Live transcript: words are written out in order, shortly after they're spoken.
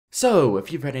So,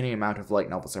 if you've read any amount of light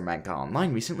novels or manga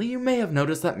online recently, you may have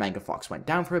noticed that Manga Fox went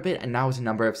down for a bit and now has a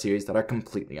number of series that are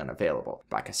completely unavailable.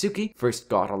 Baka-Tsuki first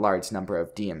got a large number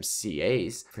of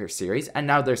DMCAs for series, and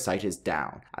now their site is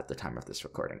down at the time of this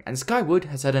recording. And Skywood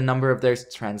has had a number of their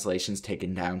translations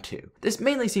taken down too. This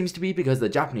mainly seems to be because the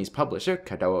Japanese publisher,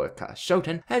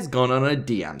 Kadokawa, has gone on a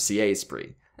DMCA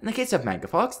spree. In the case of Manga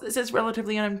Fox, this is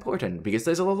relatively unimportant because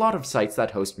there's a lot of sites that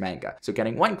host manga, so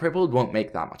getting one crippled won't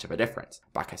make that much of a difference.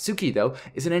 Baka-Tsuki, though,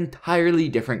 is an entirely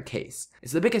different case.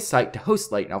 It's the biggest site to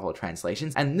host light novel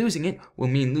translations, and losing it will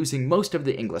mean losing most of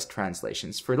the English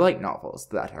translations for light novels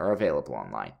that are available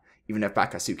online. Even if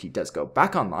Baka-Tsuki does go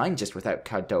back online, just without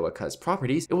Kadokawa's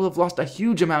properties, it will have lost a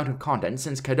huge amount of content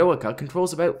since Kadokawa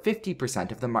controls about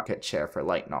 50% of the market share for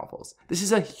light novels. This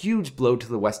is a huge blow to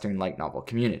the Western light novel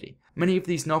community. Many of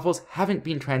these novels haven't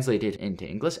been translated into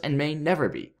English and may never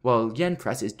be. While Yen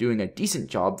Press is doing a decent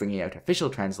job bringing out official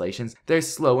translations, they're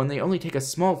slow and they only take a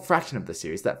small fraction of the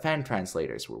series that fan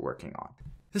translators were working on.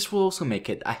 This will also make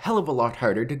it a hell of a lot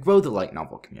harder to grow the light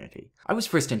novel community. I was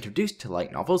first introduced to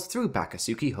light novels through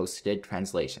Baka-Tsuki hosted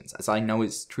translations, as I know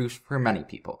is true for many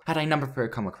people. Had I never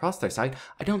come across their site,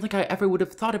 I don't think I ever would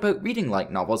have thought about reading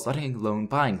light novels, let alone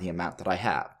buying the amount that I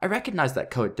have. I recognize that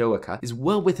Kadokawa is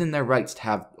well within their rights to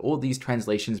have all these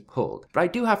translations pulled, but I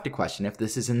do have to question if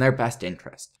this is in their best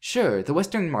interest. Sure, the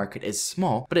Western market is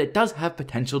small, but it does have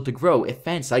potential to grow if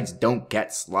fan sites don't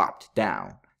get slopped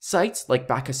down. Sites like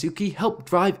Baka-Tsuki help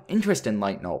drive interest in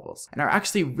light novels, and are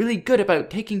actually really good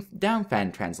about taking down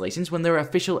fan translations when there are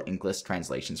official English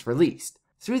translations released.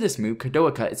 Through this move,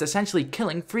 Kadokawa is essentially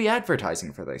killing free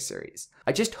advertising for their series.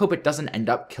 I just hope it doesn't end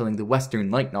up killing the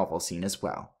Western light novel scene as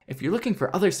well. If you're looking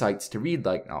for other sites to read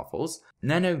light novels,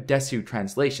 Nano Desu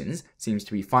Translations seems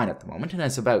to be fine at the moment and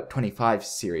has about 25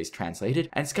 series translated,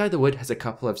 and Sky the Wood has a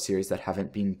couple of series that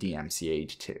haven't been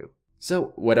DMCA'd too.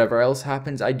 So, whatever else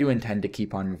happens, I do intend to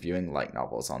keep on reviewing light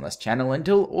novels on this channel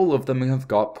until all of them have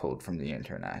got pulled from the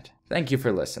internet. Thank you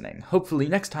for listening. Hopefully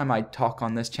next time I talk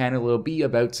on this channel it'll be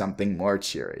about something more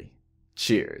cheery.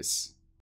 Cheers.